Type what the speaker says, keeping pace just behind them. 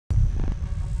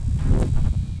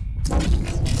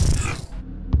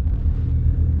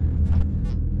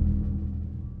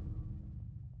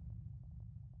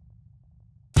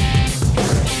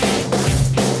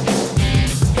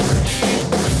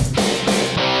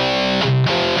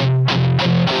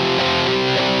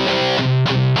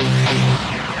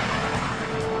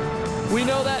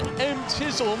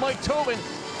Mike Tobin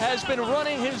has been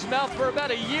running his mouth for about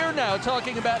a year now,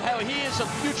 talking about how he is a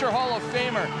future Hall of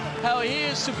Famer, how he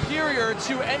is superior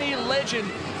to any legend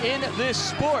in this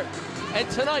sport. And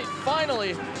tonight,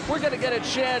 finally, we're going to get a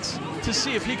chance to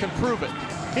see if he can prove it.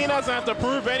 He doesn't have to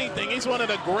prove anything. He's one of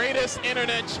the greatest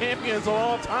internet champions of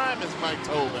all time, is Mike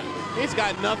Tobin. He's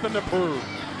got nothing to prove.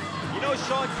 You know,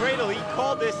 Sean Cradle, he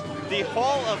called this the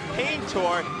Hall of Pain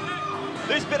Tour.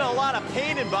 There's been a lot of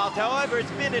pain involved, however,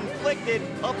 it's been inflicted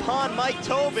upon Mike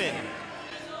Tobin.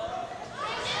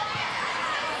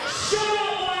 Shut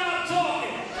up while I'm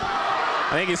talking! I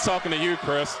think he's talking to you,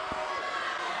 Chris.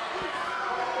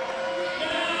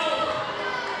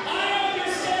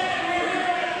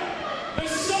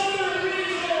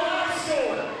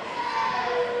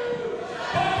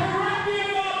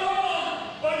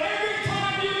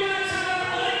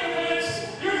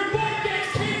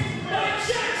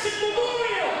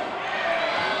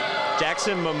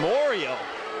 Jackson Memorial.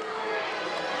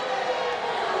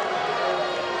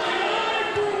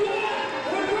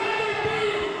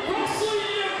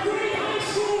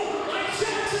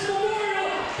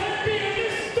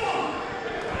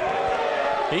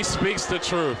 He speaks the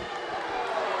truth.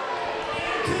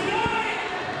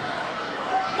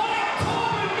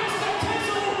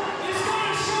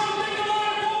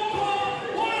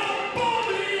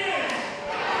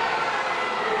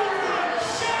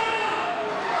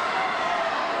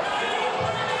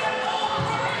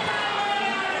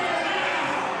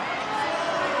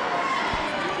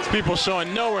 People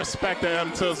showing no respect to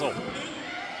M-Tizzle. Weighing in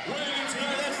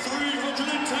tonight at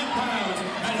 310 pounds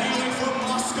and hailing from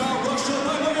Moscow, Russia,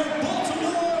 by way of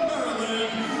Baltimore,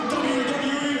 Maryland,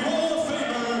 WWE Hall of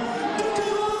Famer,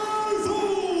 Nikolai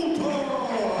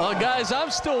Volkoff. Guys,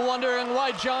 I'm still wondering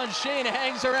why John Shane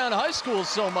hangs around high school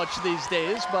so much these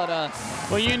days, but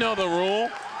well, you know the rule.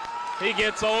 He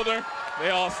gets older, they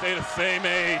all stay the same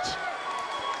age.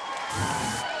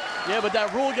 yeah, but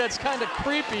that rule gets kind of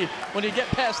creepy when you get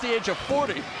past the age of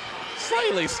 40.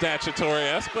 Slightly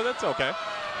statutory-esque, but that's okay.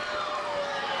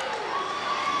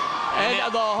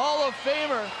 And the Hall of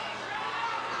Famer,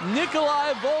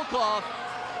 Nikolai Volkoff,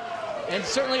 and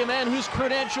certainly a man whose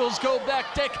credentials go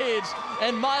back decades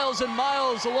and miles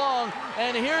along.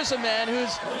 And here's a man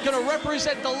who's going to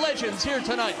represent the legends here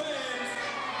tonight.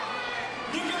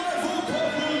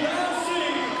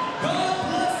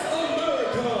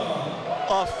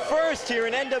 A first here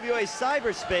in NWA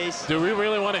Cyberspace. Do we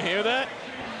really want to hear that?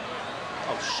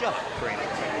 Oh, shut up, Brandon.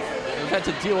 We've had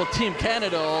to deal with Team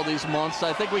Canada all these months.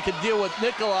 I think we could deal with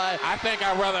Nikolai. I think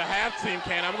I'd rather have Team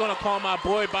Canada. I'm going to call my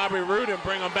boy Bobby Roode and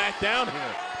bring him back down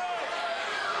here.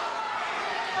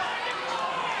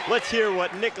 Let's hear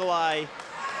what Nikolai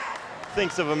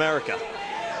thinks of America.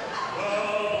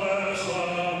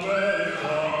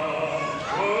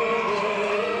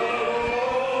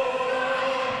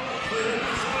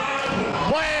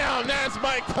 Wow, that's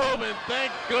Mike Tobin.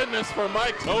 Thank goodness for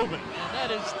Mike Tobin. And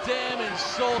that is damn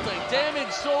insulting. Damn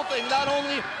insulting not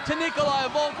only to Nikolai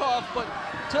Volkoff, but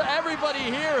to everybody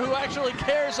here who actually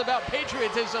cares about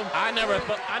patriotism. I never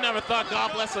thought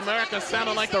God Bless America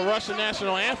sounded like the Russian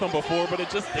national anthem before, but it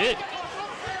just did.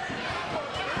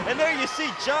 And there you see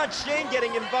John Shane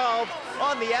getting involved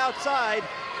on the outside.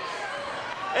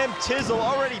 M-Tizzle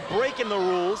already breaking the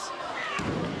rules.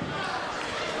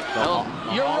 Well,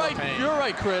 you're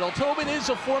right, Cradle. Tobin is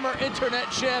a former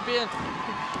internet champion.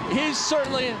 He's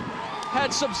certainly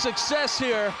had some success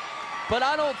here, but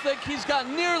I don't think he's got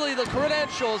nearly the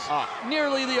credentials,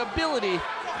 nearly the ability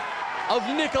of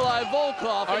Nikolai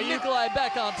Volkoff, and Nikolai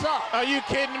back on top. Are you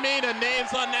kidding me? The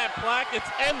names on that plaque, it's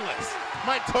endless.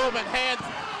 Mike Tobin hands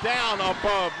down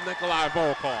above Nikolai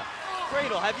Volkoff.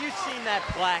 Cradle, have you seen that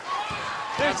plaque?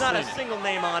 There's not a single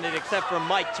name on it except for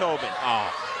Mike Tobin. Oh.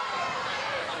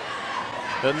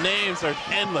 The names are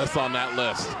endless on that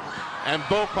list. And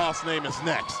Volkoff's name is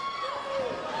next.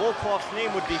 Volkoff's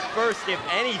name would be first, if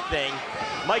anything.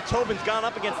 Mike Tobin's gone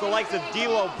up against the likes of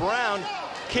D'Lo Brown,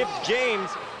 Kip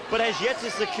James, but has yet to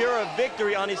secure a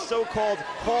victory on his so-called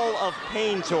Hall of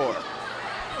Pain tour.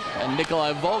 And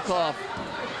Nikolai Volkoff,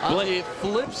 on the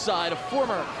flip side, a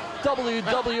former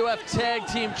WWF Tag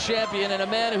Team Champion and a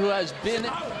man who has been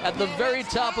at the very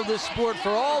top of this sport for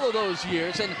all of those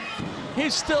years. And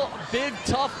he's still big,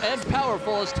 tough, and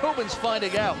powerful, as Tobin's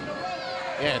finding out.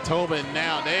 Yeah, Tobin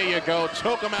now. There you go.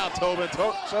 Choke him out, Tobin.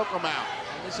 Choke him out.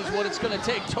 This is what it's going to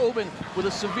take. Tobin with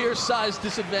a severe size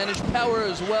disadvantage, power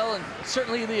as well, and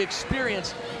certainly the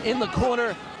experience in the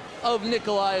corner of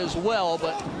Nikolai as well.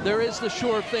 But there is the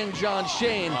sure thing, John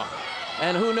Shane.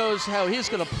 And who knows how he's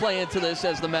going to play into this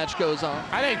as the match goes on.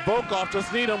 I think Volkoff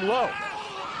just need him low.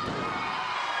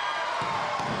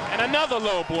 And another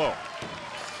low blow.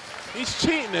 He's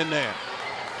cheating in there.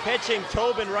 Catching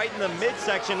Tobin right in the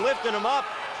midsection, lifting him up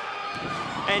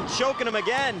and choking him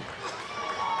again.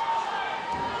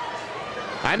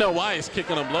 I know why he's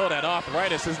kicking him low. That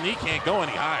arthritis, his knee can't go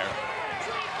any higher.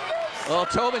 Well,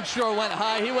 Tobin sure went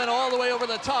high. He went all the way over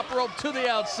the top rope to the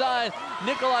outside.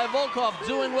 Nikolai Volkoff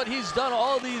doing what he's done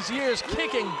all these years,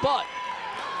 kicking butt.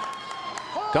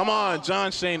 Come on,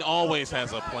 John Shane always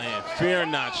has a plan. Fear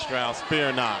not, Strauss,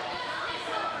 fear not.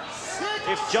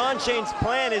 If John Shane's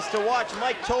plan is to watch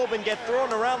Mike Tobin get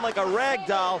thrown around like a rag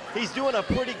doll, he's doing a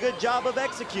pretty good job of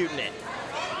executing it.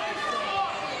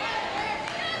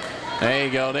 There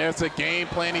you go. There's a game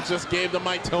plan he just gave to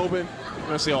Mike Tobin. We're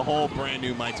going to see a whole brand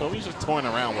new Mike Tobin. He's just toying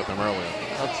around with him earlier.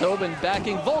 Well, Tobin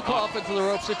backing Volkoff into the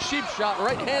ropes. A cheap shot,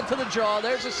 right hand to the jaw.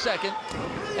 There's a second.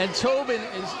 And Tobin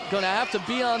is going to have to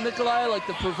be on Nikolai like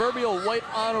the proverbial white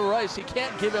on rice. He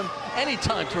can't give him any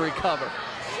time to recover.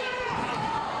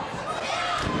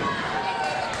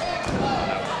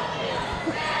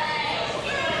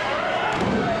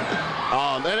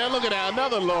 Oh, then look at that.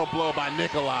 Another low blow by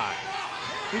Nikolai.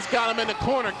 He's got him in the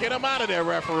corner. Get him out of there,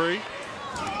 referee.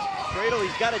 Cradle,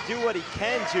 he's got to do what he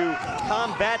can to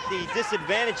combat the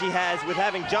disadvantage he has with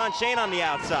having John Shane on the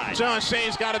outside. John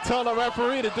Shane's got to tell the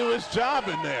referee to do his job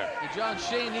in there. And John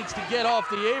Shane needs to get off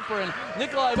the apron.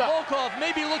 Nikolai Volkoff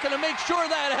may be looking to make sure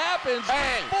that happens.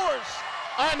 Hey. Force.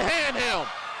 Unhand him.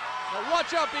 Now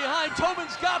watch out behind.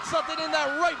 Tobin's got something in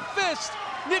that right fist.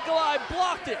 Nikolai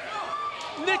blocked it.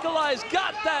 Nikolai's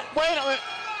got that. Wait a minute.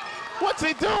 What's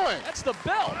he doing? That's the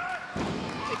bell.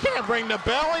 He can't ring the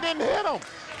bell. He didn't hit him.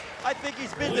 I think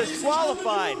he's been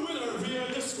disqualified.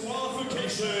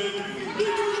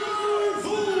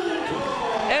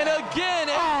 And again,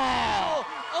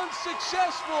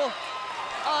 unsuccessful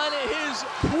on his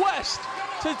quest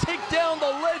to take down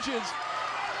the legends.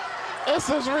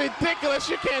 This is ridiculous.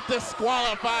 You can't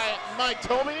disqualify Mike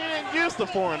Tobin. He didn't use the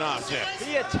foreign object.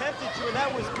 He attempted to, and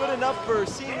that was good enough for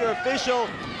senior official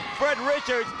Fred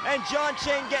Richards, and John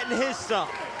Shane getting his sum.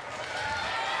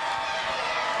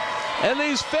 And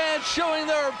these fans showing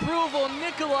their approval.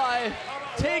 Nikolai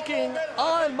taking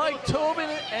on Mike Tobin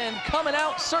and coming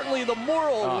out certainly the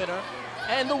moral winner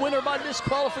and the winner by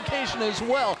disqualification as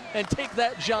well. And take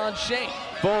that, John Shane.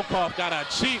 Volkoff got a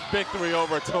cheap victory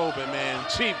over Tobin, man.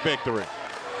 Cheap victory.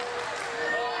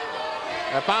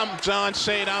 If I'm John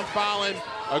Shane, I'm filing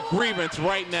a grievance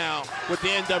right now with the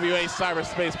NWA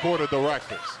Cyberspace Board of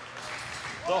Directors.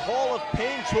 The Hall of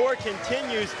Pain tour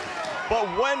continues, but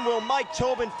when will Mike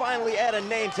Tobin finally add a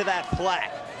name to that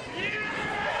plaque?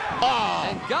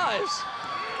 And guys,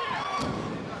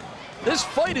 this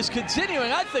fight is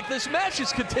continuing. I think this match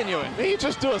is continuing. Did he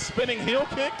just do a spinning heel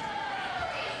kick?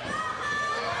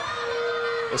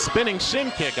 A spinning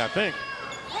shin kick, I think.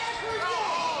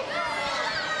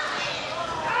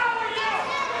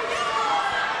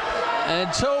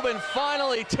 And Tobin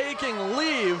finally taking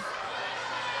leave.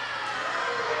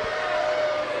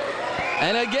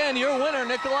 And again, your winner,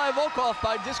 Nikolai Volkoff,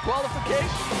 by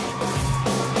disqualification.